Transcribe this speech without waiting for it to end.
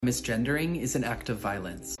Misgendering is an act of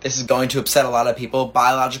violence. This is going to upset a lot of people.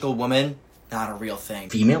 Biological woman, not a real thing.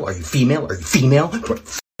 Female? Are you female? Are you female? Do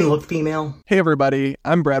I look female? Hey everybody,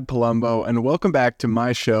 I'm Brad Palumbo, and welcome back to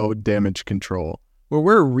my show, Damage Control, where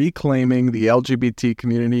we're reclaiming the LGBT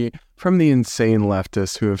community from the insane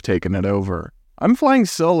leftists who have taken it over. I'm flying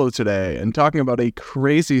solo today and talking about a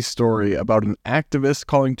crazy story about an activist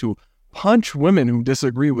calling to punch women who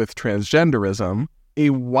disagree with transgenderism, a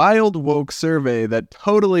wild woke survey that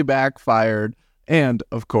totally backfired, and,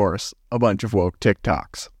 of course, a bunch of woke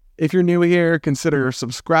TikToks. If you're new here, consider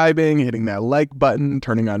subscribing, hitting that like button,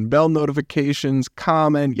 turning on bell notifications,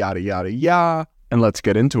 comment, yada yada yada, and let's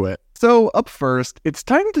get into it. So, up first, it's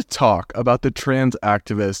time to talk about the trans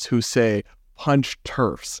activists who say punch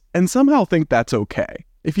TERFs, and somehow think that's okay.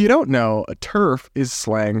 If you don't know, a TERF is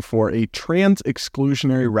slang for a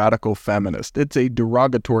trans-exclusionary radical feminist. It's a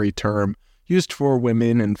derogatory term used for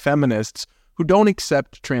women and feminists who don't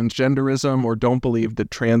accept transgenderism or don't believe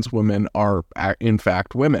that trans women are, in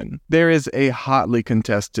fact, women. There is a hotly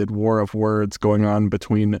contested war of words going on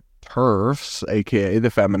between TERFs, aka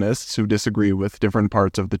the feminists who disagree with different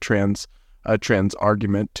parts of the trans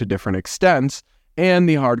argument to different extents, and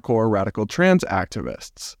the hardcore radical trans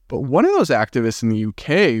activists. But one of those activists in the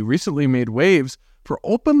UK recently made waves for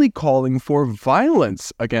openly calling for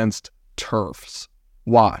violence against TERFs.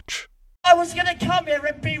 Watch. I was going to come here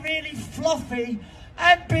and be really fluffy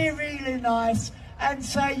and be really nice and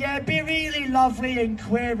say, yeah, be really lovely and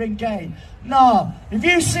queer and gay. No, if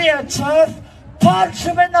you see a TERF, punch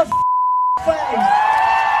him in the face.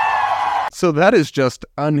 So that is just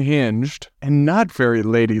unhinged and not very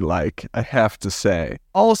ladylike, I have to say.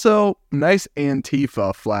 Also, nice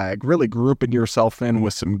Antifa flag, really grouping yourself in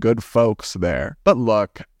with some good folks there. But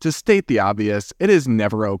look, to state the obvious, it is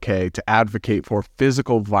never okay to advocate for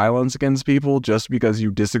physical violence against people just because you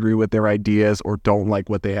disagree with their ideas or don't like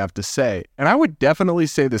what they have to say. And I would definitely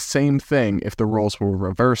say the same thing if the roles were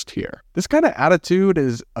reversed here. This kind of attitude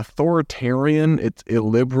is authoritarian, it's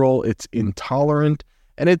illiberal, it's intolerant,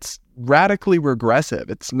 and it's radically regressive.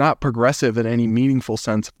 It's not progressive in any meaningful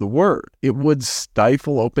sense of the word. It would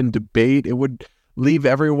stifle open debate. It would leave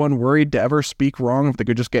everyone worried to ever speak wrong if they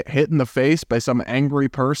could just get hit in the face by some angry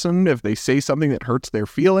person, if they say something that hurts their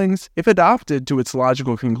feelings. If adopted to its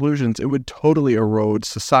logical conclusions, it would totally erode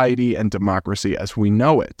society and democracy as we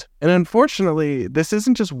know it. And unfortunately, this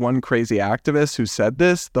isn't just one crazy activist who said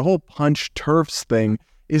this. The whole punch TERFs thing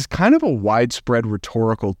is kind of a widespread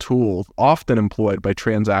rhetorical tool often employed by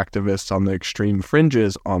trans activists on the extreme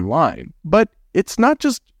fringes online. But it's not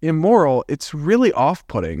just immoral, it's really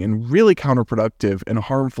off-putting and really counterproductive and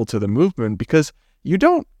harmful to the movement because you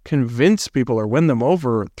don't convince people or win them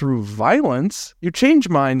over through violence. You change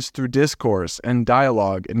minds through discourse and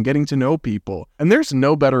dialogue and getting to know people. And there's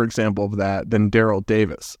no better example of that than Daryl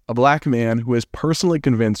Davis, a black man who has personally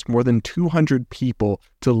convinced more than 200 people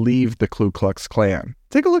to leave the Ku Klux Klan.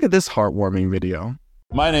 Take a look at this heartwarming video.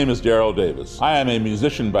 My name is Daryl Davis. I am a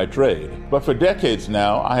musician by trade, but for decades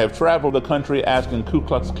now, I have traveled the country asking Ku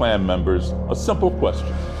Klux Klan members a simple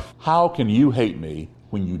question. How can you hate me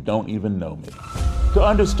when you don't even know me? To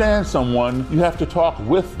understand someone, you have to talk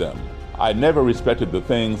with them. I never respected the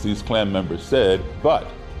things these Klan members said, but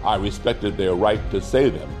I respected their right to say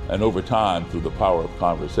them. And over time, through the power of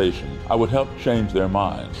conversation, I would help change their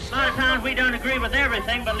minds. A lot of times we don't agree with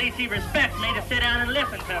everything, but at least he respects me to sit down and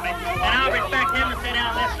listen to me. And I'll respect him to sit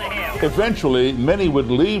down and listen to him. Eventually, many would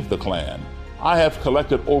leave the Klan. I have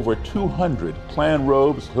collected over 200 Klan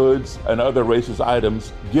robes, hoods, and other racist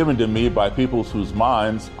items given to me by people whose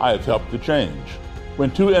minds I have helped to change. When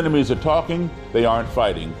two enemies are talking, they aren't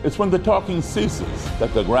fighting. It's when the talking ceases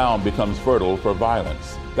that the ground becomes fertile for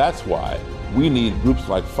violence. That's why we need groups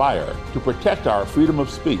like FIRE to protect our freedom of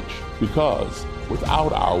speech, because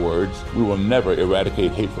without our words, we will never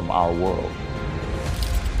eradicate hate from our world.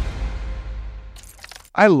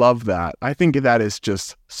 I love that. I think that is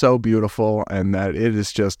just so beautiful and that it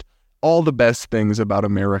is just all the best things about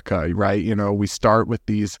America, right? You know, we start with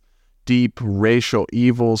these deep racial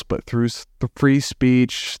evils, but through the free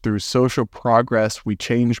speech, through social progress, we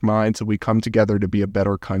change minds and we come together to be a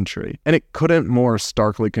better country. And it couldn't more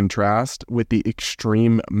starkly contrast with the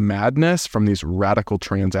extreme madness from these radical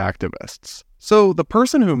trans activists. So the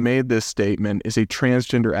person who made this statement is a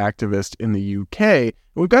transgender activist in the UK.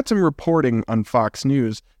 We've got some reporting on Fox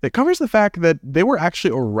News that covers the fact that they were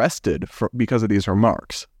actually arrested because of these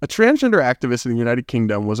remarks. A transgender activist in the United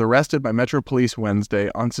Kingdom was arrested by Metro Police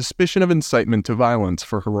Wednesday on suspicion of incitement to violence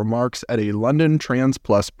for her remarks at a London Trans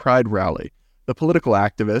Plus Pride rally. The political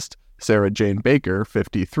activist, Sarah Jane Baker,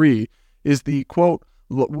 53, is the, quote,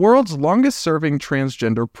 world's longest-serving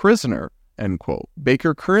transgender prisoner end quote.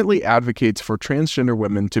 Baker currently advocates for transgender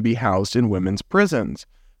women to be housed in women's prisons.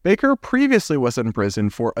 Baker previously was in prison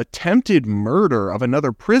for attempted murder of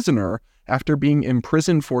another prisoner after being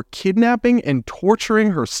imprisoned for kidnapping and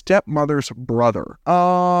torturing her stepmother's brother.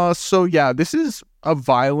 So yeah, this is a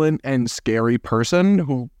violent and scary person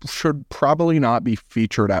who should probably not be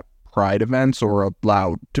featured at Pride events or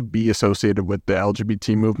allowed to be associated with the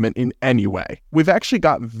LGBT movement in any way. We've actually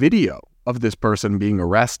got video of this person being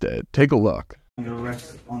arrested. Take a look. Under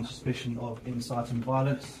arrest on suspicion of inciting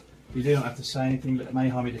violence. You do not have to say anything that may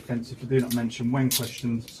harm your defence if you do not mention, when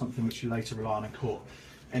questioned, something which you later rely on in court.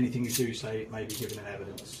 Anything you do say may be given in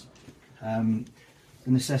evidence. The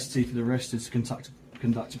necessity for the arrest is to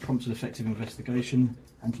conduct a prompt and effective investigation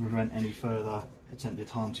and to prevent any further attempted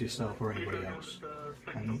harm to yourself or anybody else.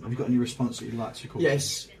 Have you got any response that you'd like to call?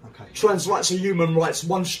 Yes. Okay. Trans rights are human rights,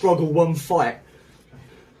 one struggle, one fight.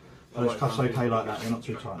 Those cuffs okay like that, you're not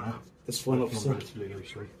too tight now? That's fine, Not officer. relatively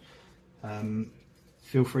loosely.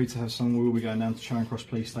 Feel free to have someone, we will be going down to Charing Cross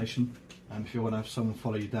Police Station. If you want to have someone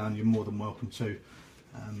follow you down, you're more than welcome to.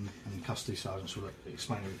 And custody sergeants will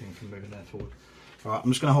explain everything from moving there forward. Alright,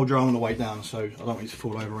 I'm just going to hold your arm on the way down, so I don't want you to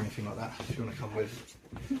fall over or anything like that, if you want to come with.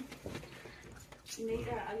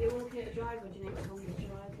 Are you okay to drive or do you need someone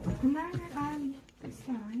to drive? No, it's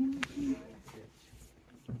fine.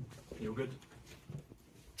 You all good?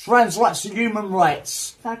 Trans rights are human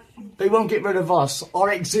rights. They won't get rid of us.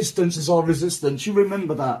 Our existence is our resistance. You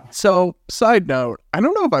remember that? So, side note, I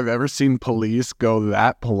don't know if I've ever seen police go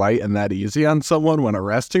that polite and that easy on someone when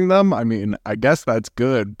arresting them. I mean, I guess that's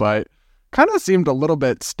good, but kind of seemed a little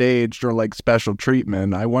bit staged or like special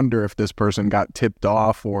treatment. I wonder if this person got tipped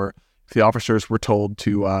off or if the officers were told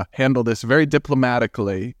to handle this very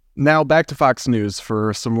diplomatically. Now back to Fox News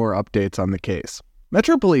for some more updates on the case.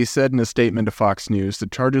 Metro Police said in a statement to Fox News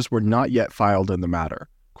that charges were not yet filed in the matter.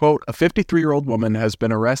 Quote, a 53-year-old woman has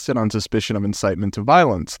been arrested on suspicion of incitement to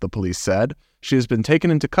violence, the police said. She has been taken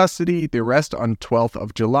into custody. The arrest on 12th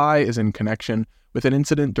of July is in connection with an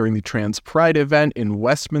incident during the Trans Pride event in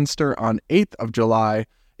Westminster on 8th of July.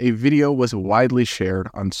 A video was widely shared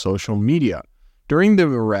on social media. During the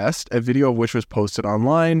arrest, a video of which was posted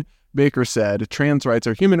online, Baker said, trans rights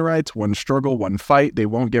are human rights, one struggle, one fight. They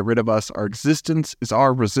won't get rid of us. Our existence is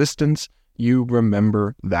our resistance. You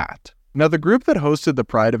remember that. Now, the group that hosted the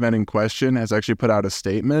Pride event in question has actually put out a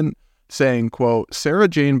statement saying, quote, Sarah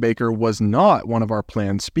Jane Baker was not one of our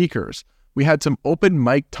planned speakers. We had some open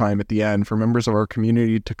mic time at the end for members of our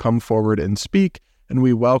community to come forward and speak, and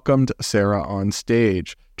we welcomed Sarah on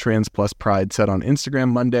stage, Trans Plus Pride said on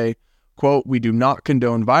Instagram Monday. Quote, we do not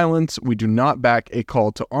condone violence. We do not back a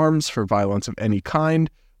call to arms for violence of any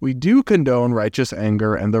kind. We do condone righteous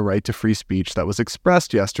anger and the right to free speech that was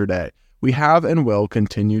expressed yesterday. We have and will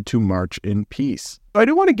continue to march in peace. I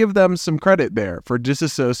do want to give them some credit there for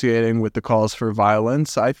disassociating with the calls for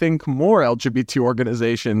violence. I think more LGBT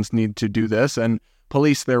organizations need to do this and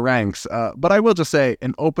police their ranks. But I will just say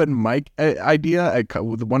an open mic idea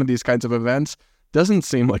with one of these kinds of events doesn't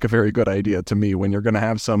seem like a very good idea to me when you're going to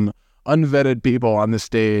have some unvetted people on the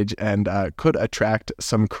stage and could attract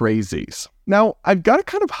some crazies. Now, I've got a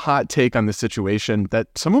kind of hot take on the situation that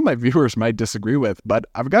some of my viewers might disagree with, but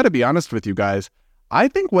I've got to be honest with you guys. I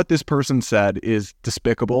think what this person said is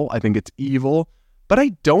despicable. I think it's evil, but I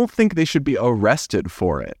don't think they should be arrested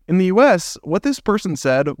for it. In the US, what this person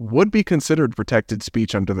said would be considered protected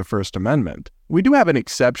speech under the First Amendment. We do have an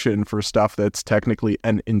exception for stuff that's technically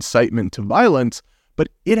an incitement to violence, but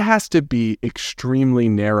it has to be extremely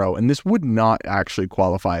narrow, and this would not actually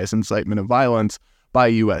qualify as incitement of violence by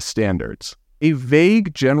U.S. standards. A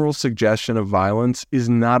vague general suggestion of violence is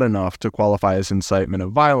not enough to qualify as incitement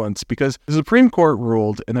of violence because the Supreme Court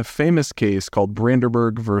ruled in a famous case called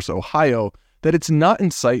Brandenburg versus Ohio that it's not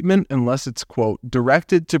incitement unless it's, quote,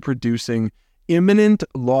 directed to producing imminent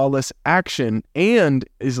lawless action and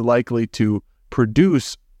is likely to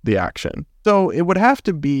produce the action. So it would have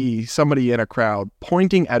to be somebody in a crowd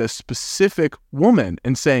pointing at a specific woman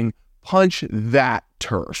and saying, punch that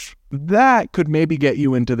TERF. That could maybe get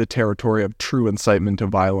you into the territory of true incitement to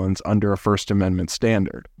violence under a First Amendment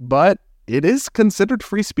standard. But it is considered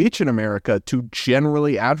free speech in America to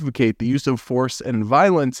generally advocate the use of force and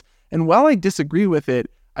violence. And while I disagree with it,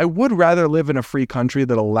 I would rather live in a free country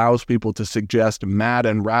that allows people to suggest mad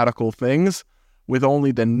and radical things with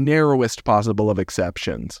only the narrowest possible of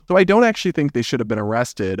exceptions. So I don't actually think they should have been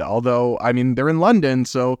arrested, although, I mean, they're in London,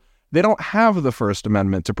 so they don't have the First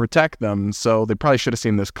Amendment to protect them, so they probably should have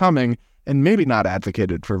seen this coming and maybe not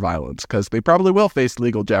advocated for violence, because they probably will face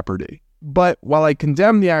legal jeopardy. But while I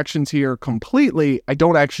condemn the actions here completely, I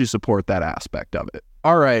don't actually support that aspect of it.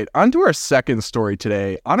 All right, on to our second story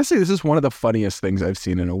today. Honestly, this is one of the funniest things I've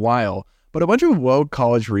seen in a while. But a bunch of woke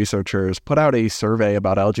college researchers put out a survey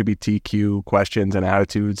about LGBTQ questions and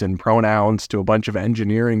attitudes and pronouns to a bunch of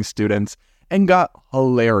engineering students and got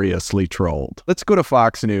hilariously trolled. Let's go to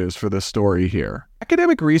Fox News for the story here.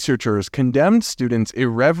 Academic researchers condemned students'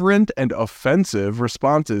 irreverent and offensive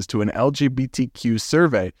responses to an LGBTQ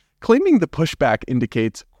survey, claiming the pushback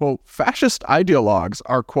indicates, quote, fascist ideologues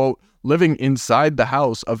are, quote, living inside the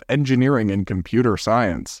house of engineering and computer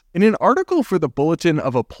science. In an article for the Bulletin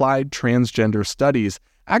of Applied Transgender Studies,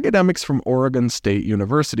 academics from Oregon State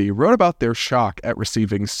University wrote about their shock at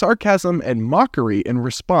receiving sarcasm and mockery in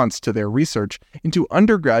response to their research into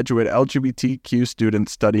undergraduate LGBTQ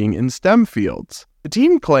students studying in STEM fields. The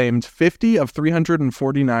team claimed 50 of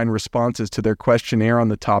 349 responses to their questionnaire on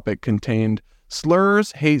the topic contained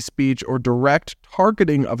slurs, hate speech, or direct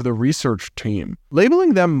targeting of the research team.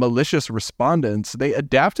 Labeling them malicious respondents, they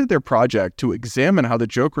adapted their project to examine how the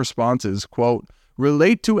joke responses, quote,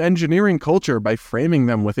 relate to engineering culture by framing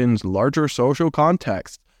them within larger social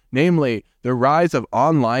contexts, namely the rise of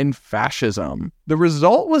online fascism. The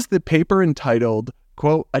result was the paper entitled,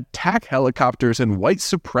 quote, Attack Helicopters and White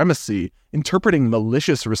Supremacy, interpreting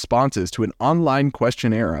malicious responses to an online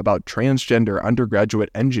questionnaire about transgender undergraduate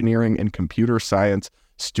engineering and computer science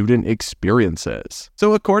student experiences.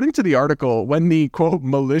 So according to the article, when the, quote,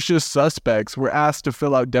 malicious suspects were asked to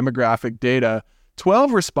fill out demographic data,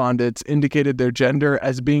 12 respondents indicated their gender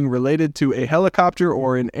as being related to a helicopter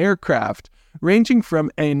or an aircraft, ranging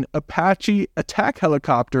from an Apache attack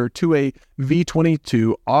helicopter to a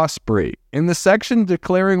V-22 Osprey. In the section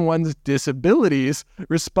declaring one's disabilities,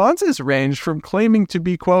 responses ranged from claiming to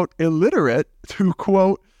be, quote, illiterate to,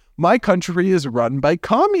 quote, my country is run by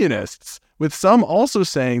communists, with some also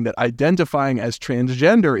saying that identifying as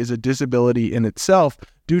transgender is a disability in itself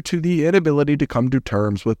due to the inability to come to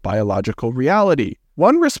terms with biological reality.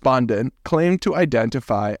 One respondent claimed to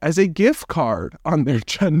identify as a gift card on their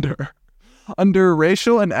gender. Under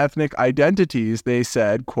racial and ethnic identities, they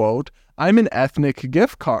said, quote, I'm an ethnic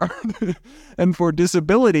gift card. And for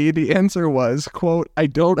disability, the answer was, quote, I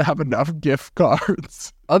don't have enough gift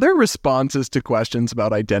cards. Other responses to questions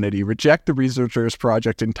about identity reject the researchers'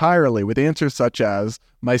 project entirely with answers such as,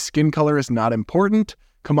 my skin color is not important.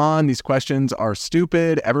 Come on, these questions are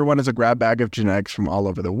stupid. Everyone is a grab bag of genetics from all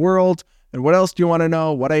over the world. And what else do you want to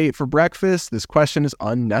know? What I ate for breakfast? This question is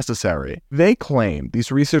unnecessary. They claim, these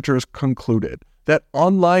researchers concluded, that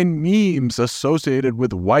online memes associated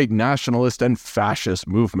with white nationalist and fascist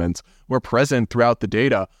movements were present throughout the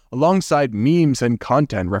data, alongside memes and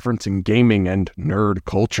content referencing gaming and nerd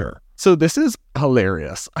culture. So this is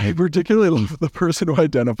hilarious. I particularly love the person who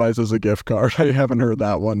identifies as a gift card. I haven't heard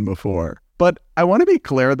that one before. But I want to be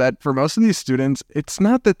clear that for most of these students, it's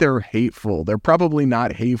not that they're hateful. They're probably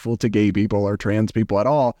not hateful to gay people or trans people at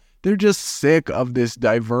all. They're just sick of this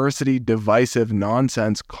diversity, divisive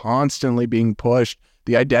nonsense constantly being pushed,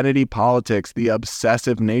 the identity politics, the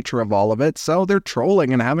obsessive nature of all of it. So they're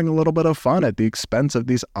trolling and having a little bit of fun at the expense of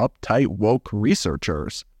these uptight, woke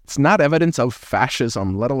researchers. It's not evidence of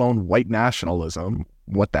fascism, let alone white nationalism.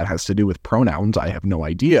 What that has to do with pronouns, I have no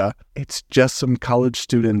idea. It's just some college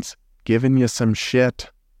students giving you some shit.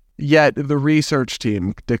 Yet the research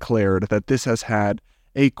team declared that this has had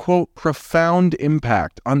a, quote, profound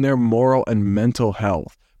impact on their moral and mental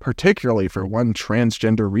health, particularly for one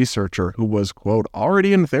transgender researcher who was, quote,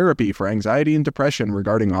 already in therapy for anxiety and depression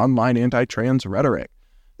regarding online anti-trans rhetoric.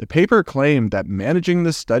 The paper claimed that managing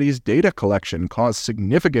the study's data collection caused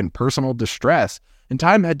significant personal distress, and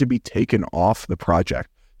time had to be taken off the project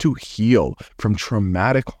to heal from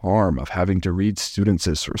traumatic harm of having to read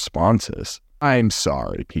students' responses. I'm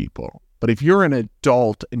sorry, people, but if you're an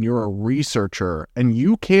adult and you're a researcher and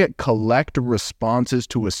you can't collect responses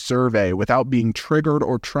to a survey without being triggered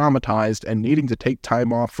or traumatized and needing to take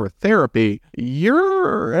time off for therapy,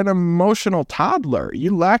 you're an emotional toddler.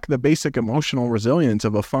 You lack the basic emotional resilience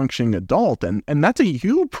of a functioning adult, and that's a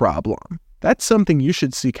you problem. That's something you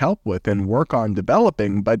should seek help with and work on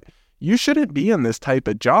developing, but you shouldn't be in this type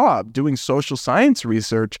of job doing social science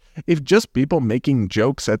research if just people making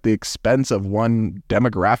jokes at the expense of one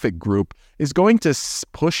demographic group is going to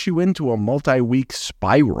push you into a multi-week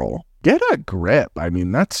spiral. Get a grip. I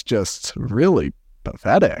mean, that's just really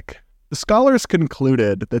pathetic. The scholars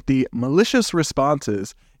concluded that the malicious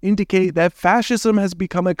responses indicate that fascism has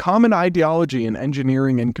become a common ideology in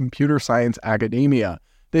engineering and computer science academia.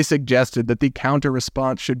 They suggested that the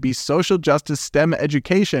counter-response should be social justice STEM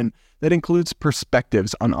education that includes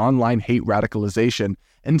perspectives on online hate radicalization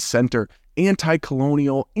and center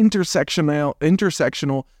anti-colonial,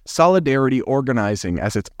 intersectional solidarity organizing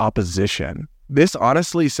as its opposition. This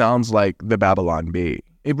honestly sounds like the Babylon Bee.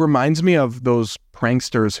 It reminds me of those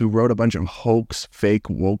pranksters who wrote a bunch of hoax, fake,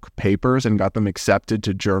 woke papers and got them accepted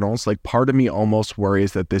to journals. Like, part of me almost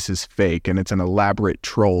worries that this is fake and it's an elaborate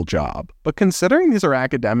troll job. But considering these are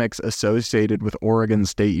academics associated with Oregon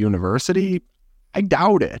State University, I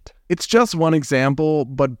doubt it. It's just one example,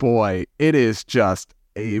 but boy, it is just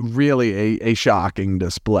a shocking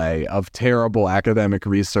display of terrible academic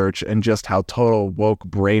research and just how total woke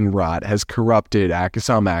brain rot has corrupted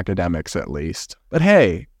some academics, at least. But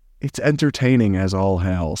hey, it's entertaining as all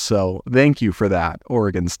hell, so thank you for that,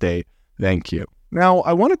 Oregon State. Thank you. Now,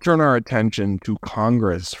 I want to turn our attention to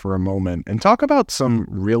Congress for a moment and talk about some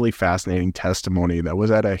really fascinating testimony that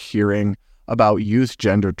was at a hearing about youth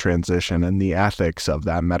gender transition and the ethics of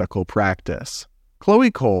that medical practice.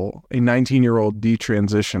 Chloe Cole, a 19-year-old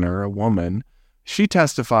detransitioner, a woman, she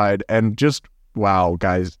testified, and just, wow,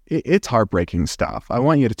 guys, it's heartbreaking stuff. I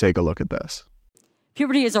want you to take a look at this.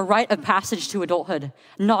 Puberty is a rite of passage to adulthood,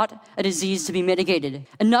 not a disease to be mitigated.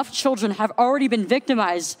 Enough children have already been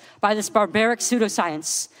victimized by this barbaric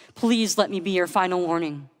pseudoscience. Please let me be your final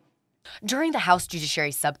warning. During the House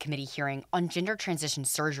Judiciary Subcommittee hearing on gender transition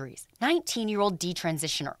surgeries, 19-year-old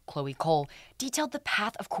detransitioner Chloe Cole detailed the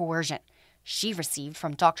path of coercion she received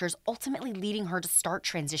from doctors, ultimately leading her to start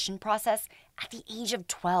transition process at the age of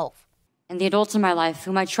 12. And the adults in my life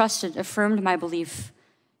whom I trusted affirmed my belief,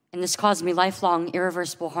 and this caused me lifelong,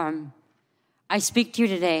 irreversible harm. I speak to you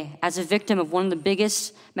today as a victim of one of the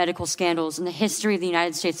biggest medical scandals in the history of the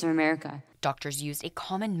United States of America. Doctors used a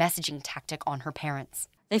common messaging tactic on her parents.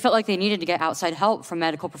 They felt like they needed to get outside help from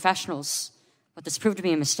medical professionals, but this proved to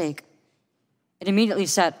be a mistake. It immediately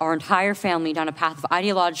set our entire family down a path of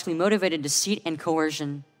ideologically motivated deceit and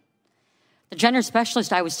coercion. The gender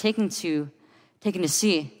specialist I was taken to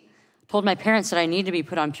see told my parents that I needed to be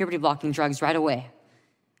put on puberty-blocking drugs right away.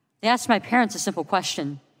 They asked my parents a simple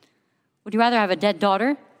question: would you rather have a dead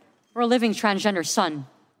daughter or a living transgender son?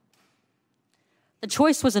 The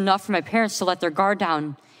choice was enough for my parents to let their guard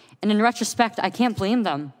down, and in retrospect, I can't blame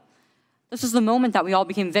them. This was the moment that we all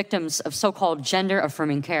became victims of so-called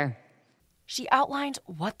gender-affirming care. She outlined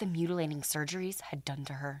what the mutilating surgeries had done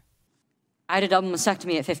to her. I had a double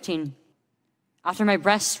mastectomy at 15. After my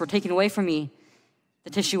breasts were taken away from me, the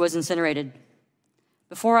tissue was incinerated.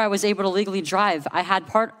 Before I was able to legally drive, I had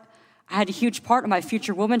a huge part of my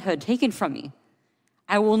future womanhood taken from me.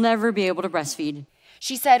 I will never be able to breastfeed.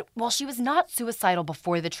 She said while she was not suicidal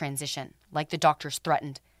before the transition, like the doctors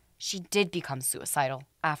threatened, she did become suicidal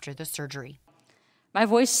after the surgery. My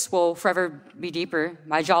voice will forever be deeper,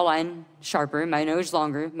 my jawline sharper, my nose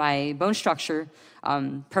longer, my bone structure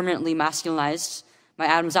permanently masculinized, my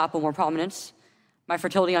Adam's apple more prominent, my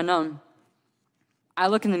fertility unknown. I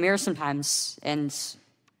look in the mirror sometimes and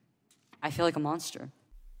I feel like a monster.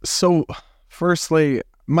 So, firstly,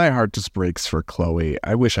 my heart just breaks for Chloe.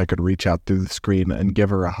 I wish I could reach out through the screen and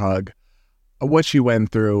give her a hug. What she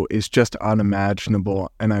went through is just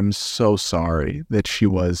unimaginable, and I'm so sorry that she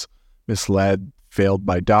was misled, failed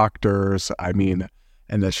by doctors, and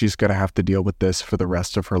that she's going to have to deal with this for the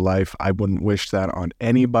rest of her life. I wouldn't wish that on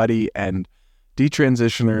anybody, and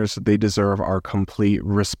detransitioners, they deserve our complete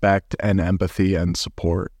respect and empathy and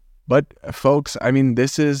support. But folks,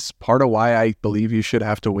 this is part of why I believe you should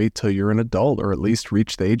have to wait till you're an adult, or at least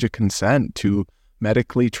reach the age of consent to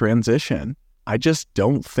medically transition. I just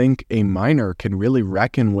don't think a minor can really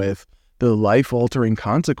reckon with the life-altering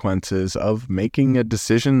consequences of making a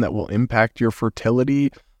decision that will impact your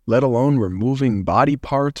fertility, let alone removing body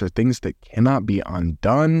parts or things that cannot be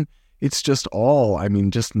undone. It's just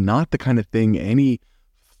just not the kind of thing any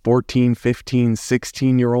 14, 15,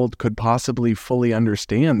 16-year-old could possibly fully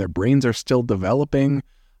understand. Their brains are still developing.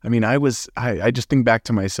 I just think back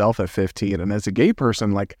to myself at 15, and as a gay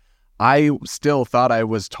person, I still thought I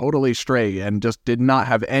was totally straight and just did not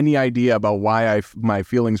have any idea about why my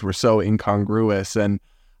feelings were so incongruous. And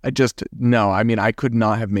I could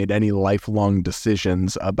not have made any lifelong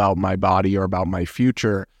decisions about my body or about my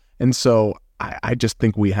future. And so I just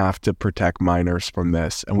think we have to protect minors from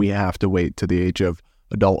this, and we have to wait to the age of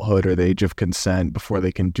adulthood or the age of consent before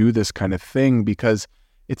they can do this kind of thing, because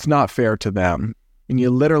it's not fair to them. And you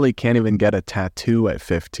literally can't even get a tattoo at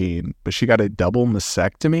 15, but she got a double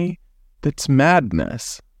mastectomy? That's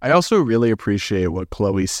madness. I also really appreciate what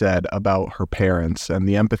Chloe said about her parents and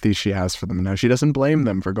the empathy she has for them and how she doesn't blame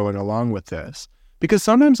them for going along with this. Because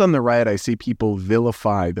sometimes on the right, I see people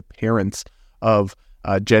vilify the parents of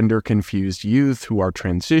gender-confused youth who are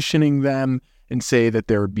transitioning them and say that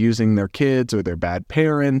they're abusing their kids or they're bad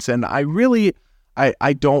parents. And I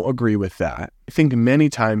don't agree with that. I think many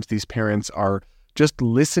times these parents are just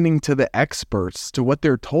listening to the experts, to what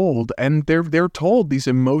they're told, and they're told these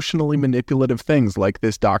emotionally manipulative things, like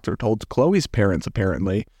this doctor told Chloe's parents,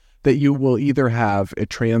 apparently, that you will either have a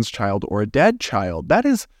trans child or a dead child. That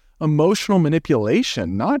is emotional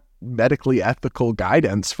manipulation, not medically ethical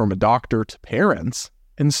guidance from a doctor to parents.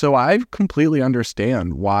 And so I completely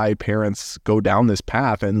understand why parents go down this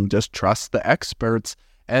path and just trust the experts.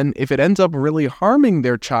 And if it ends up really harming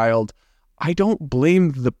their child, I don't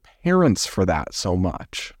blame the parents for that so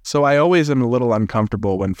much. So I always am a little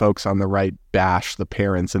uncomfortable when folks on the right bash the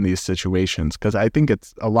parents in these situations, because I think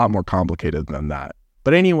it's a lot more complicated than that.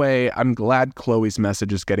 But anyway, I'm glad Chloe's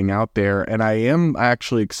message is getting out there, and I am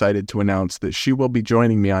actually excited to announce that she will be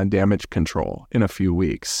joining me on Damage Control in a few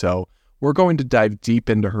weeks. So we're going to dive deep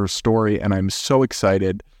into her story, and I'm so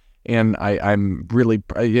excited. And I'm really,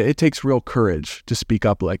 it takes real courage to speak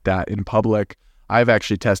up like that in public. I've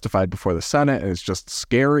actually testified before the Senate, and it's just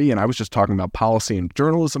scary. And I was just talking about policy and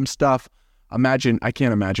journalism stuff. I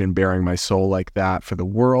can't imagine bearing my soul like that for the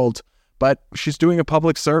world. But she's doing a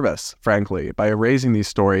public service, frankly, by erasing these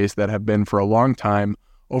stories that have been for a long time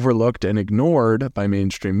overlooked and ignored by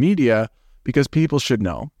mainstream media, because people should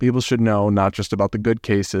know. People should know not just about the good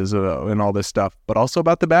cases and all this stuff, but also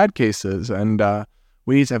about the bad cases. And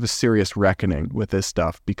we need to have a serious reckoning with this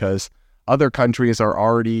stuff, because other countries are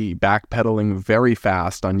already backpedaling very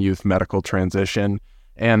fast on youth medical transition,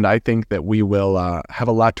 and I think that we will have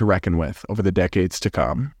a lot to reckon with over the decades to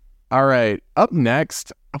come. All right, up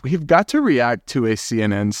next, we've got to react to a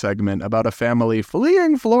CNN segment about a family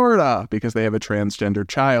fleeing Florida because they have a transgender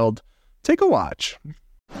child. Take a watch.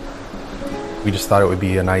 We just thought it would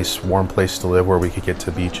be a nice, warm place to live where we could get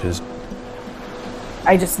to beaches.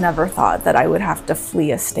 I just never thought that I would have to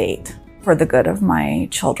flee a state for the good of my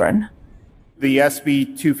children. The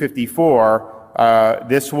SB 254,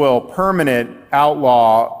 this will permanent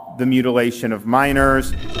outlaw the mutilation of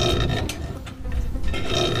minors.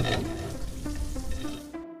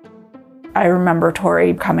 I remember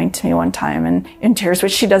Tori coming to me one time and in tears,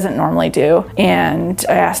 which she doesn't normally do. And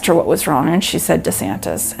I asked her what was wrong, and she said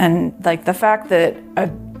DeSantis. And like the fact that a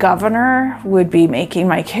governor would be making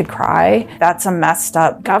my kid cry, that's a messed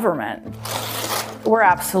up government. We're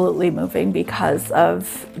absolutely moving because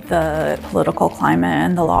of the political climate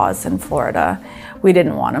and the laws in Florida. We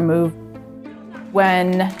didn't want to move.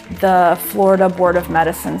 When the Florida Board of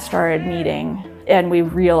Medicine started meeting and we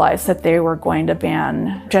realized that they were going to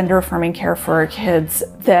ban gender-affirming care for our kids,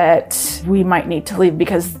 that we might need to leave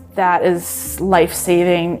because that is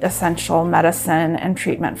life-saving, essential medicine and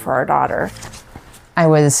treatment for our daughter. I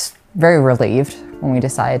was very relieved when we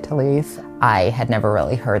decided to leave. I had never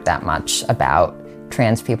really heard that much about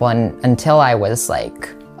trans people, and until I was like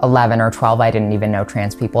 11 or 12, I didn't even know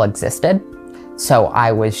trans people existed. So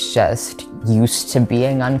I was just used to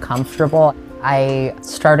being uncomfortable. I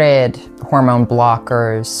started hormone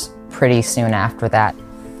blockers pretty soon after that.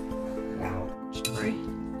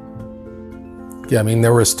 Yeah, I mean,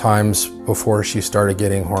 there was times before she started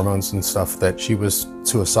getting hormones and stuff that she was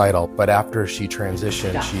suicidal, but after she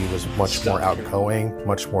transitioned, she was much more outgoing,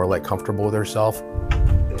 much more like comfortable with herself.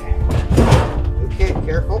 Okay,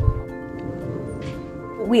 careful.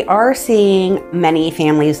 We are seeing many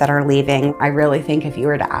families that are leaving. I really think if you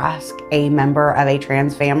were to ask a member of a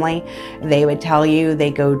trans family, they would tell you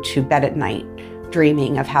they go to bed at night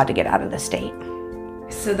dreaming of how to get out of the state.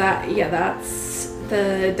 So that's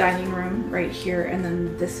the dining room right here, and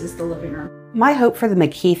then this is the living room. My hope for the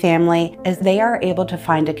McKee family is they are able to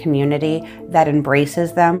find a community that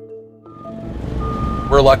embraces them.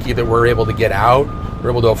 We're lucky that we're able to get out,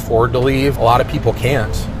 we're able to afford to leave. A lot of people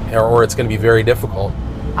can't, or it's going to be very difficult.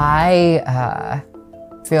 I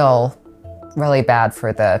feel really bad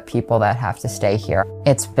for the people that have to stay here.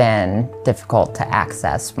 It's been difficult to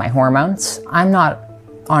access my hormones. I'm not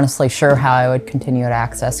honestly sure how I would continue to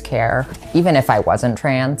access care. Even if I wasn't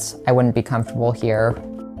trans, I wouldn't be comfortable here.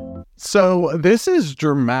 So this is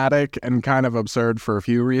dramatic and kind of absurd for a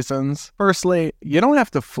few reasons. Firstly, you don't have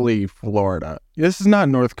to flee Florida. This is not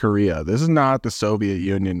North Korea. This is not the Soviet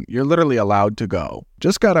Union. You're literally allowed to go.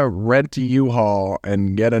 Just gotta rent a U-Haul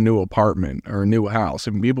and get a new apartment or a new house.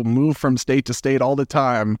 And people move from state to state all the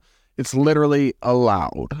time. It's literally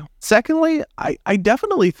allowed. Secondly, I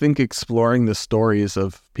definitely think exploring the stories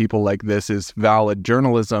of people like this is valid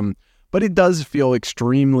journalism, but it does feel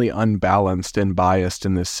extremely unbalanced and biased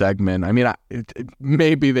in this segment. I mean,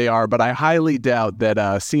 maybe they are, but I highly doubt that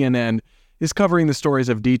CNN is covering the stories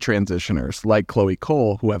of detransitioners like Chloe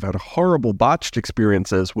Cole, who have had horrible botched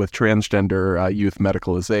experiences with transgender youth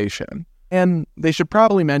medicalization. And they should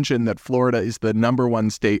probably mention that Florida is the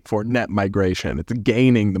 #1 state for net migration. It's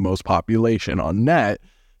gaining the most population on net.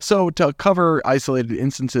 So to cover isolated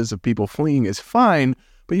instances of people fleeing is fine,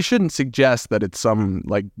 but you shouldn't suggest that it's some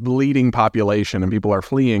like bleeding population and people are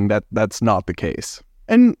fleeing. That's not the case.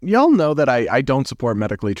 And y'all know that I don't support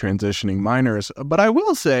medically transitioning minors, but I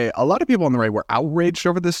will say a lot of people on the right were outraged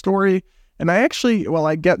over this story. And I actually, while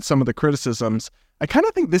I get some of the criticisms, I kind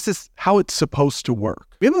of think this is how it's supposed to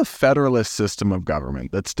work. We have a federalist system of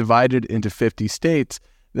government that's divided into 50 states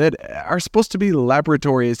that are supposed to be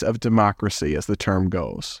laboratories of democracy, as the term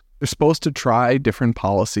goes. They're supposed to try different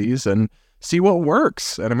policies and see what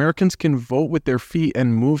works, and Americans can vote with their feet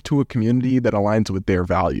and move to a community that aligns with their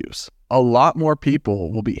values. A lot more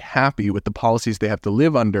people will be happy with the policies they have to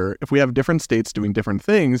live under if we have different states doing different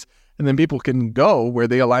things, and then people can go where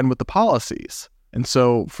they align with the policies. And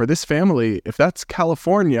so for this family, if that's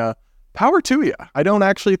California, power to you. I don't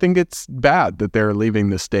actually think it's bad that they're leaving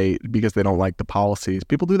the state because they don't like the policies.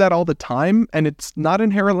 People do that all the time, and it's not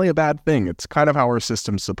inherently a bad thing. It's kind of how our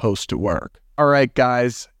system's supposed to work. All right,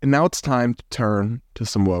 guys, and now it's time to turn to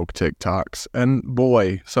some woke TikToks. And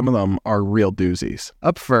boy, some of them are real doozies.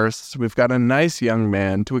 Up first, we've got a nice young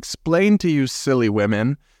man to explain to you silly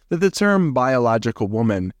women that the term biological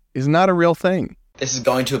woman is not a real thing. This is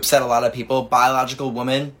going to upset a lot of people. Biological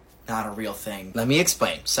woman, not a real thing. Let me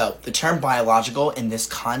explain. So, the term biological in this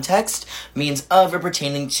context means of or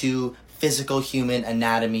pertaining to physical human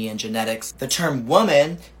anatomy and genetics. The term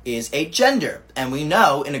woman is a gender, and we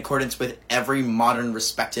know, in accordance with every modern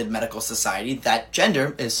respected medical society, that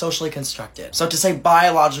gender is socially constructed. So to say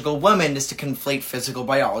biological woman is to conflate physical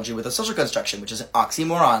biology with a social construction, which is an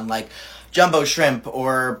oxymoron, like jumbo shrimp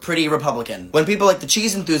or pretty Republican. When people like the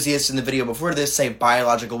cheese enthusiasts in the video before this say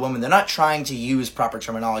biological woman, they're not trying to use proper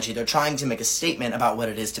terminology. They're trying to make a statement about what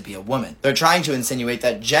it is to be a woman. They're trying to insinuate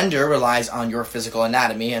that gender relies on your physical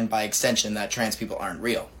anatomy, and by extension that trans people aren't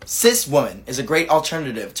real. Cis woman is a great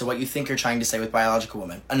alternative to what you think you're trying to say with biological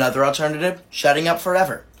woman. Another alternative, shutting up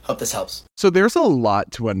forever. Hope this helps. So there's a lot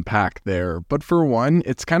to unpack there, but for one,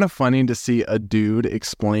 it's kind of funny to see a dude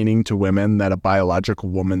explaining to women that a biological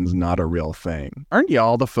woman's not a real thing. Aren't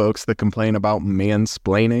y'all the folks that complain about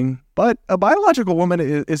mansplaining? But a biological woman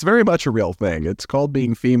is very much a real thing. It's called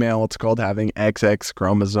being female, it's called having XX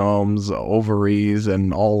chromosomes, ovaries,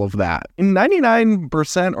 and all of that. In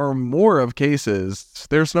 99% or more of cases,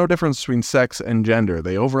 there's no difference between sex and gender.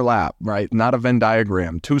 They overlap, right? Not a Venn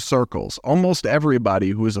diagram, two circles. Almost everybody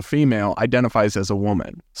who is a female identifies as a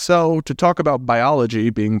woman. So to talk about biology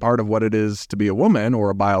being part of what it is to be a woman or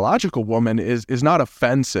a biological woman is not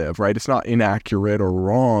offensive, right? It's not inaccurate or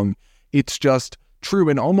wrong. It's just true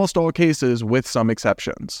in almost all cases with some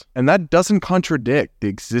exceptions. And that doesn't contradict the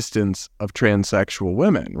existence of transsexual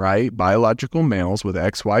women, right? Biological males with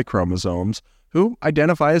XY chromosomes who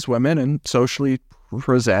identify as women and socially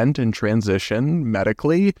present and transition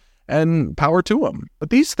medically, and power to them.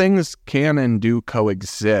 But these things can and do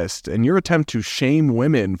coexist, and your attempt to shame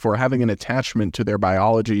women for having an attachment to their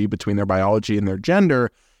biology, between their biology and their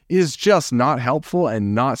gender, is just not helpful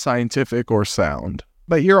and not scientific or sound.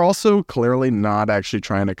 But you're also clearly not actually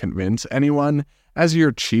trying to convince anyone, as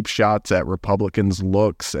your cheap shots at Republicans'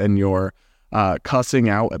 looks and your cussing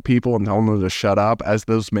out at people and telling them to shut up, as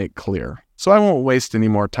those make clear. So I won't waste any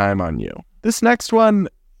more time on you. This next one,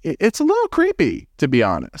 it's a little creepy, to be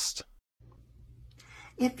honest.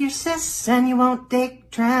 If you're cis and you won't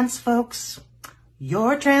date trans folks,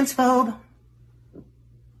 you're a transphobe.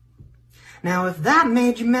 Now if that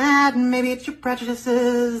made you mad, maybe it's your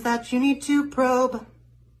prejudices that you need to probe.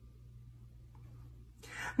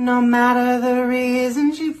 No matter the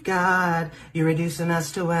reasons you've got, you're reducing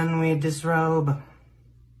us to when we disrobe.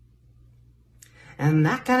 And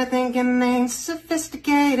that kind of thinking ain't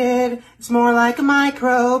sophisticated, it's more like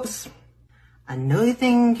microbes. I know you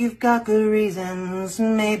think you've got good reasons,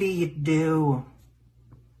 maybe you do.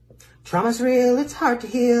 Trauma's real, it's hard to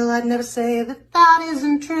heal, I'd never say that that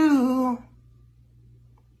isn't true.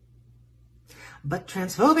 But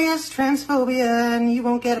transphobia's transphobia, and you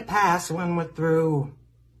won't get a pass when we're through.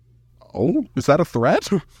 Oh, is that a threat?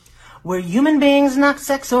 We're human beings, not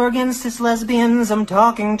sex organs, cis lesbians, I'm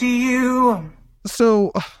talking to you.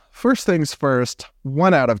 So, first things first,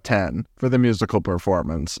 1 out of 10 for the musical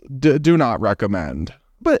performance. Do not recommend.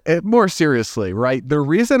 But more seriously, right, the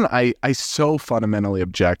reason I so fundamentally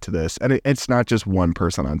object to this, and it's not just one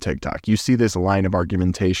person on TikTok, you see this line of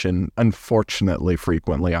argumentation, unfortunately,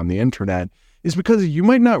 frequently on the internet, is because you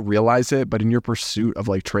might not realize it, but in your pursuit of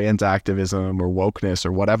like trans activism or wokeness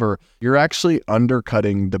or whatever, you're actually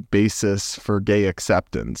undercutting the basis for gay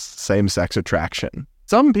acceptance, same-sex attraction.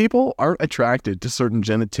 Some people aren't attracted to certain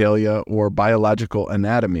genitalia or biological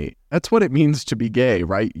anatomy. That's what it means to be gay,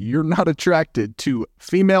 right? You're not attracted to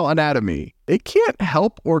female anatomy. It can't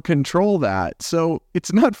help or control that, so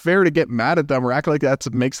it's not fair to get mad at them or act like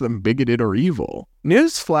that makes them bigoted or evil.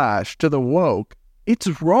 Newsflash to the woke,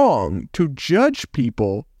 it's wrong to judge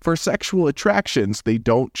people for sexual attractions they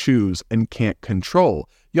don't choose and can't control.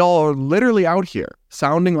 Y'all are literally out here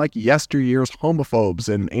sounding like yesteryear's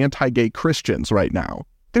homophobes and anti-gay Christians right now.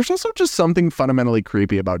 There's also just something fundamentally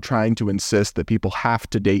creepy about trying to insist that people have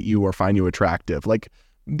to date you or find you attractive. Like,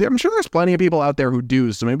 I'm sure there's plenty of people out there who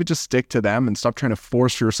do, so maybe just stick to them and stop trying to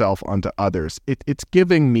force yourself onto others. It's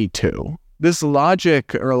giving me too. This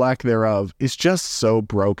logic, or lack thereof, is just so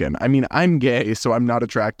broken. I mean, I'm gay, so I'm not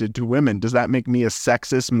attracted to women. Does that make me a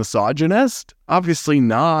sexist misogynist? Obviously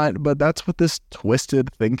not, but that's what this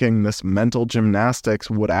twisted thinking, this mental gymnastics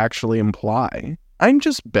would actually imply. I'm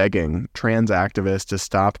just begging trans activists to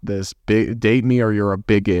stop this date me or you're a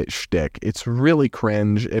bigot shtick. It's really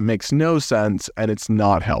cringe, it makes no sense, and it's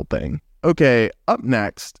not helping. Okay, up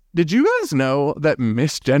next, did you guys know that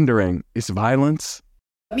misgendering is violence?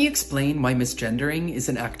 Let me explain why misgendering is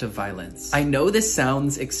an act of violence. I know this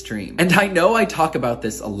sounds extreme, and I know I talk about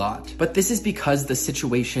this a lot, but this is because the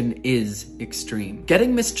situation is extreme.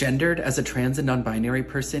 Getting misgendered as a trans and non-binary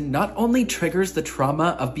person not only triggers the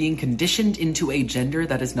trauma of being conditioned into a gender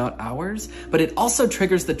that is not ours, but it also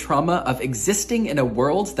triggers the trauma of existing in a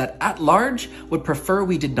world that at large would prefer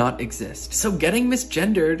we did not exist. So getting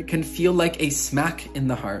misgendered can feel like a smack in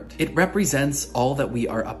the heart. It represents all that we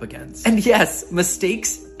are up against. And yes,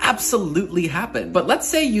 mistakes absolutely happen. But let's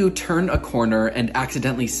say you turn a corner and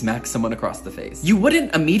accidentally smack someone across the face. You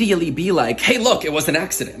wouldn't immediately be like, hey look, it was an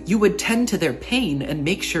accident. You would tend to their pain and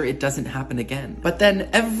make sure it doesn't happen again. But then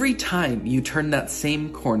every time you turn that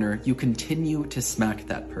same corner, you continue to smack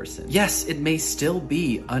that person. Yes, it may still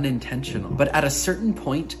be unintentional, but at a certain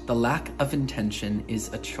point, the lack of intention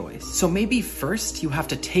is a choice. So maybe first you have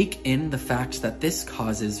to take in the fact that this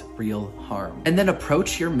causes real harm, and then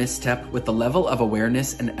approach your misstep with the level of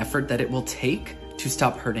awareness and effort that it will take to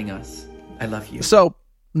stop hurting us. I love you. So,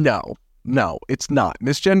 no, it's not.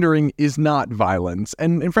 Misgendering is not violence.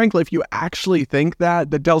 And frankly, if you actually think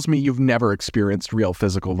that tells me you've never experienced real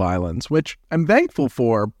physical violence, which I'm thankful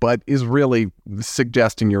for, but is really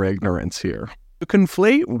suggesting your ignorance here. To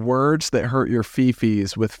conflate words that hurt your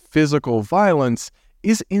fifis with physical violence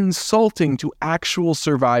is insulting to actual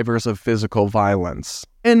survivors of physical violence.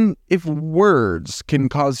 And if words can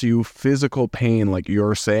cause you physical pain like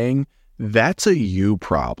you're saying, that's a you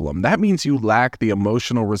problem. That means you lack the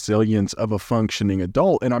emotional resilience of a functioning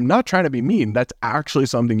adult. And I'm not trying to be mean. That's actually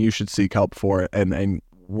something you should seek help for and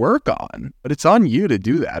work on. But it's on you to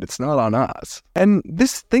do that. It's not on us. And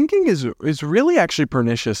this thinking is really actually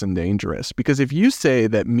pernicious and dangerous, because if you say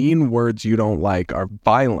that mean words you don't like are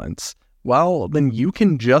violence, well, then you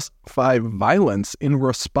can justify violence in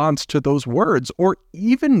response to those words, or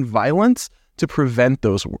even violence to prevent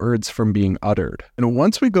those words from being uttered. And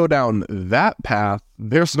once we go down that path,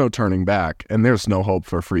 there's no turning back, and there's no hope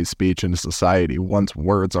for free speech in society once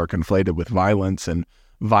words are conflated with violence, and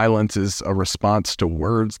violence is a response to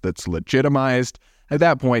words that's legitimized. At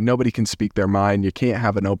that point, nobody can speak their mind. You can't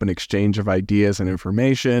have an open exchange of ideas and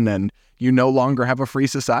information, and you no longer have a free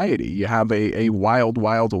society. You have a wild,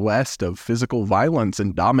 wild west of physical violence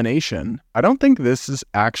and domination. I don't think this is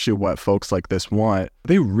actually what folks like this want.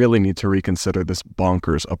 They really need to reconsider this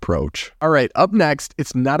bonkers approach. All right, up next,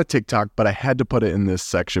 it's not a TikTok, but I had to put it in this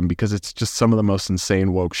section because it's just some of the most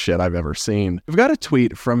insane woke shit I've ever seen. We've got a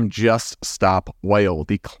tweet from Just Stop Oil,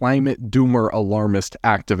 the climate doomer alarmist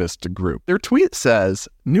activist group. Their tweet says,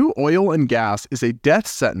 "New oil and gas is a death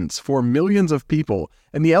sentence for millions of people,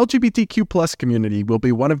 and the LGBTQ+ community will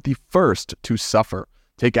be one of the first to suffer.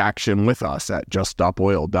 Take action with us at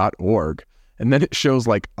juststopoil.org." And then it shows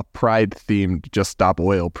like a pride-themed Just Stop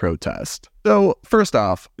Oil protest. So first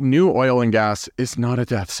off, new oil and gas is not a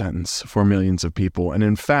death sentence for millions of people. And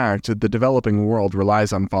in fact, the developing world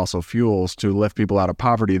relies on fossil fuels to lift people out of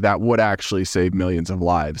poverty that would actually save millions of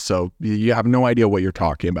lives. So you have no idea what you're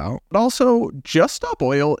talking about. But also, Just Stop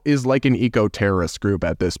Oil is like an eco-terrorist group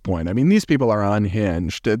at this point. I mean, these people are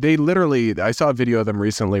unhinged. They literally, I saw a video of them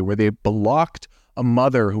recently where they blocked a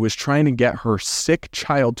mother who was trying to get her sick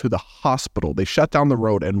child to the hospital. They shut down the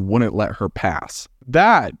road and wouldn't let her pass.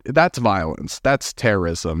 That's violence. That's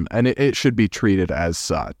terrorism, and it should be treated as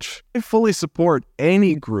such. I fully support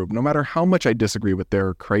any group, no matter how much I disagree with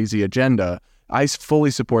their crazy agenda. I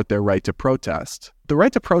fully support their right to protest. The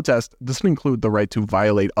right to protest doesn't include the right to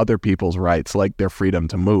violate other people's rights, like their freedom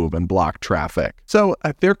to move and block traffic. So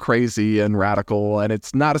they're crazy and radical, and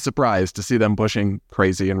it's not a surprise to see them pushing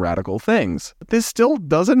crazy and radical things. But this still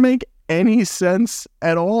doesn't make any sense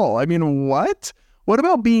at all. I mean, what? What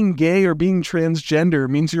about being gay or being transgender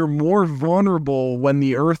means you're more vulnerable when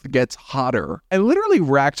the earth gets hotter? I literally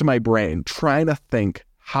racked my brain trying to think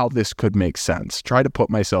how this could make sense, try to put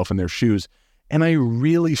myself in their shoes, and I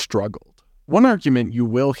really struggled. One argument you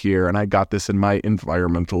will hear, and I got this in my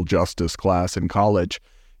environmental justice class in college,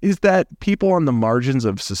 is that people on the margins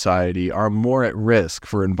of society are more at risk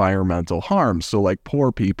for environmental harm. So like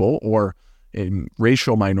poor people or in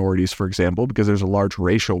racial minorities, for example, because there's a large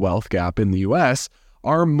racial wealth gap in the US,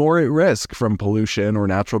 are more at risk from pollution or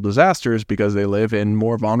natural disasters because they live in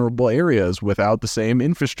more vulnerable areas without the same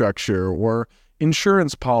infrastructure or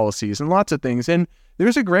insurance policies and lots of things. And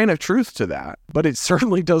there's a grain of truth to that, but it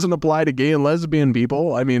certainly doesn't apply to gay and lesbian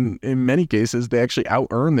people. I mean, in many cases, they actually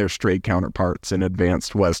out-earn their straight counterparts in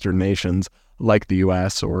advanced Western nations like the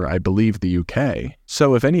US or I believe the UK.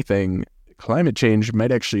 So if anything, climate change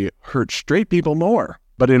might actually hurt straight people more.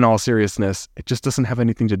 But in all seriousness, it just doesn't have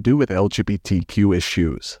anything to do with LGBTQ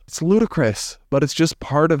issues. It's ludicrous, but it's just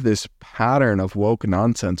part of this pattern of woke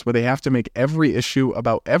nonsense where they have to make every issue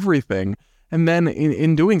about everything, and then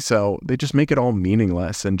in doing so, they just make it all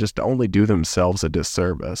meaningless and just only do themselves a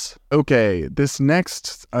disservice. Okay, this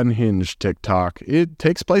next unhinged TikTok, it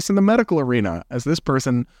takes place in the medical arena, as this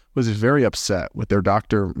person was very upset with their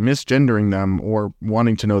doctor misgendering them or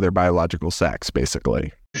wanting to know their biological sex,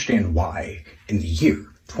 basically. Understand why in the year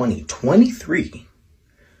 2023,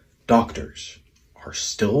 doctors are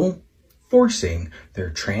still forcing their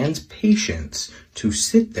trans patients to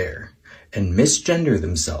sit there and misgender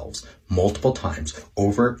themselves multiple times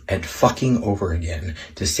over and fucking over again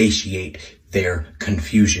to satiate their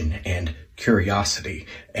confusion and curiosity,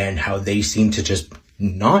 and how they seem to just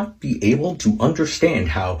not be able to understand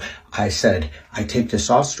how I said I take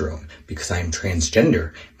testosterone because I am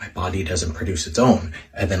transgender, my body doesn't produce its own,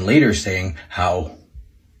 and then later saying how,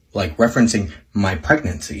 like, referencing my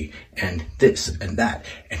pregnancy and this and that,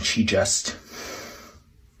 and she just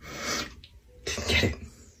didn't get it.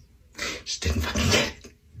 Just didn't fucking get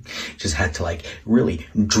it. Just had to like really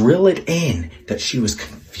drill it in that she was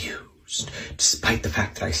confused, despite the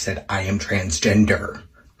fact that I said I am transgender.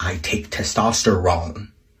 I take testosterone.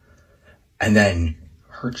 And then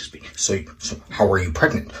her just be, so how are you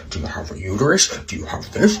pregnant? Do you have a uterus? Do you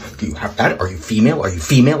have this? Do you have that? Are you female? Are you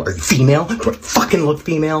female? Are you female? Do I fucking look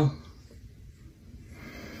female?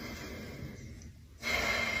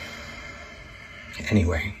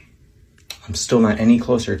 Anyway, I'm still not any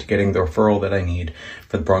closer to getting the referral that I need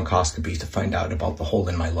for the bronchoscopy to find out about the hole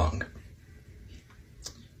in my lung.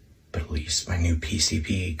 But at least my new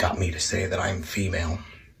PCP got me to say that I'm female.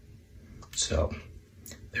 So,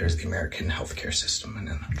 there's the American healthcare system in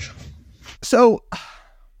a nutshell. So,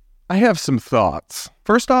 I have some thoughts.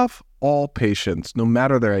 First off, all patients, no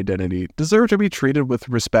matter their identity, deserve to be treated with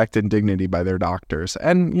respect and dignity by their doctors.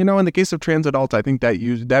 And, you know, in the case of trans adults, I think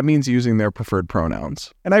that means using their preferred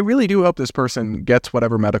pronouns. And I really do hope this person gets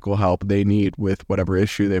whatever medical help they need with whatever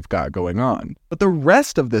issue they've got going on. But the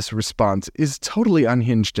rest of this response is totally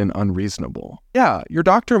unhinged and unreasonable. Yeah, your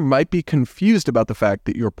doctor might be confused about the fact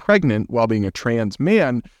that you're pregnant while being a trans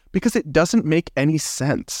man, because it doesn't make any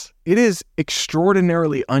sense. It is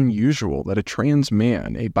extraordinarily unusual that a trans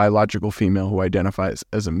man, a biological female who identifies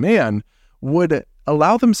as a man, would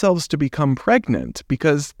allow themselves to become pregnant,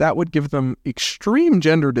 because that would give them extreme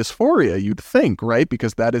gender dysphoria, you'd think, right?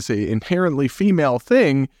 Because that is an inherently female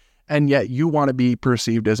thing, and yet you want to be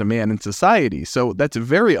perceived as a man in society. So that's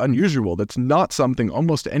very unusual. That's not something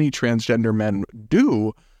almost any transgender men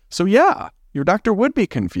do. So yeah, your doctor would be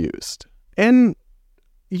confused. And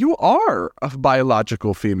you are a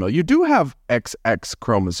biological female. You do have XX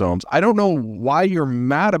chromosomes. I don't know why you're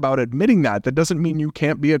mad about admitting that. That doesn't mean you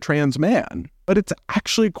can't be a trans man. But it's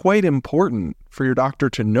actually quite important for your doctor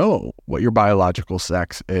to know what your biological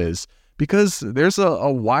sex is, because there's a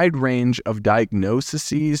wide range of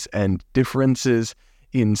diagnoses and differences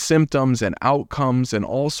in symptoms and outcomes and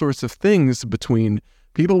all sorts of things between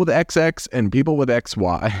people with XX and people with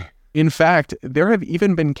XY. In fact, there have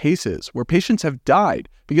even been cases where patients have died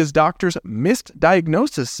because doctors missed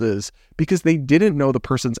diagnoses because they didn't know the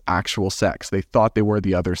person's actual sex. They thought they were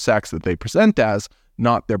the other sex that they present as,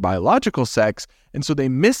 not their biological sex, and so they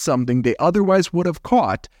missed something they otherwise would have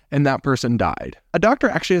caught, and that person died. A doctor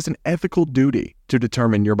actually has an ethical duty to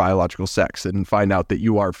determine your biological sex and find out that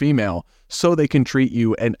you are female so they can treat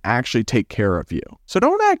you and actually take care of you. So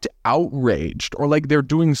don't act outraged or like they're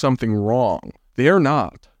doing something wrong. They're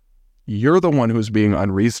not. You're the one who's being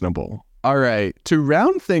unreasonable. All right, to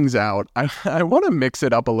round things out, I want to mix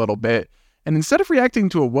it up a little bit. And instead of reacting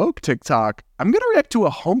to a woke TikTok, I'm going to react to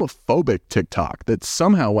a homophobic TikTok that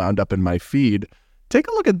somehow wound up in my feed. Take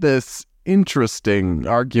a look at this interesting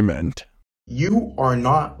argument. You are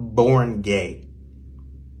not born gay.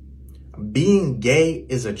 Being gay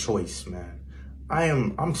is a choice, man.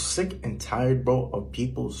 I'm sick and tired, bro, of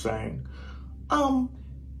people saying,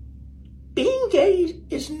 being gay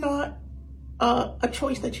is not a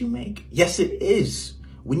choice that you make. Yes, it is.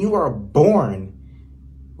 When you are born,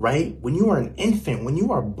 right? When you are an infant, when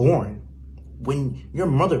you are born, when your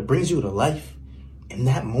mother brings you to life, in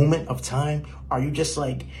that moment of time, are you just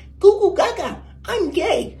like, goo goo gaga, I'm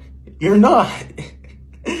gay? You're not.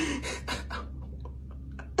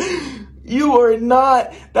 You are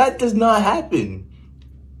not. That does not happen.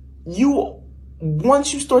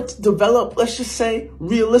 Once you start to develop, let's just say,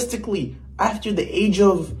 realistically, after the age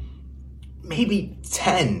of maybe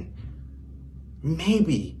 10,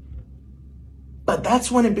 maybe. But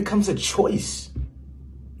that's when it becomes a choice.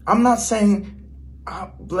 I'm not saying,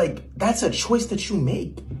 that's a choice that you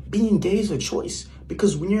make. Being gay is a choice.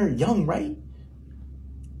 Because when you're young, right?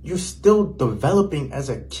 You're still developing as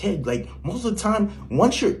a kid. Like, most of the time,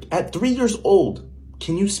 once you're at 3 years old,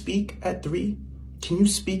 can you speak at 3? Can you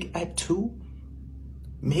speak at 2?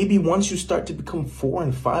 Maybe once you start to become 4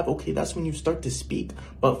 and 5, okay, that's when you start to speak.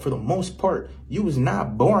 But for the most part, you was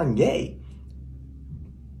not born gay.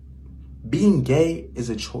 Being gay is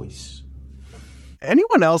a choice.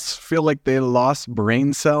 Anyone else feel like they lost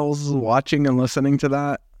brain cells watching and listening to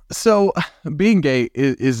that? So being gay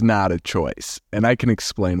is not a choice, and I can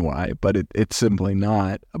explain why, but it's simply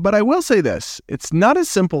not. But I will say this, it's not as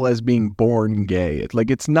simple as being born gay.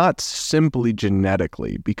 It's not simply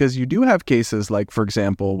genetically, because you do have cases like, for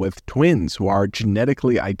example, with twins who are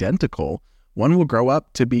genetically identical. One will grow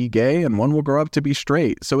up to be gay and one will grow up to be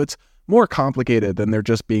straight. So it's more complicated than there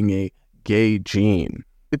just being a gay gene.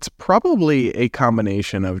 It's probably a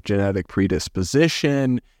combination of genetic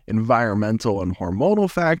predisposition, environmental and hormonal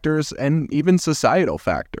factors, and even societal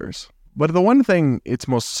factors. But the one thing it's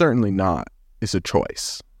most certainly not is a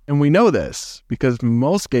choice. And we know this because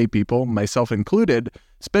most gay people, myself included,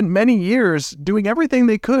 spent many years doing everything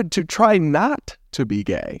they could to try not to be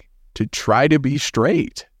gay, to try to be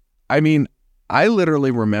straight. I mean, I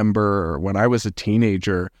literally remember when I was a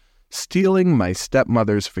teenager stealing my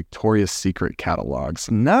stepmother's Victoria's Secret catalogs,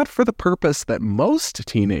 not for the purpose that most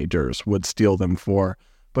teenagers would steal them for,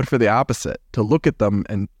 but for the opposite, to look at them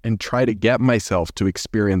and try to get myself to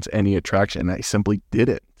experience any attraction. I simply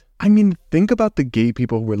didn't. I mean, think about the gay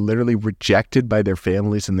people who were literally rejected by their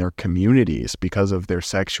families and their communities because of their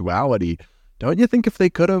sexuality. Don't you think if they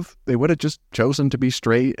could have, they would have just chosen to be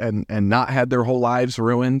straight and not had their whole lives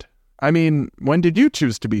ruined? I mean, when did you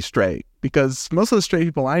choose to be straight? Because most of the straight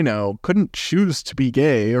people I know couldn't choose to be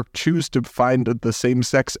gay or choose to find the same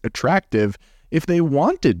sex attractive if they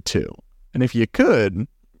wanted to. And if you could,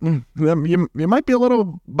 then you might be a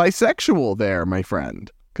little bisexual there, my friend,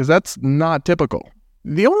 because that's not typical.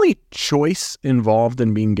 The only choice involved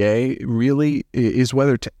in being gay really is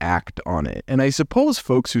whether to act on it. And I suppose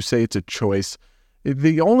folks who say it's a choice,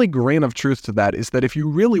 the only grain of truth to that is that if you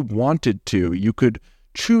really wanted to, you could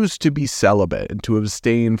choose to be celibate and to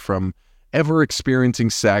abstain from ever experiencing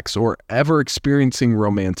sex or ever experiencing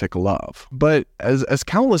romantic love. But as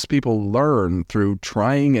countless people learn through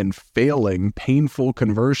trying and failing painful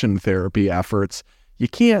conversion therapy efforts, you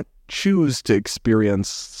can't choose to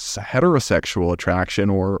experience heterosexual attraction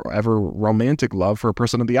or ever romantic love for a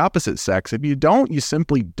person of the opposite sex. If you don't, you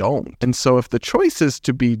simply don't. And so if the choice is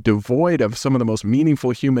to be devoid of some of the most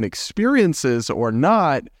meaningful human experiences or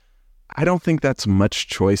not, I don't think that's much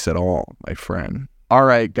choice at all, my friend. All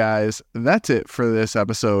right, guys, that's it for this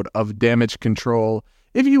episode of Damage Control.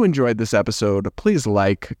 If you enjoyed this episode, please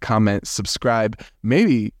like, comment, subscribe.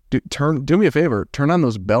 Maybe do me a favor, turn on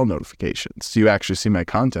those bell notifications so you actually see my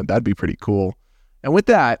content. That'd be pretty cool. And with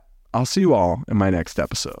that, I'll see you all in my next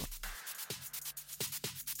episode.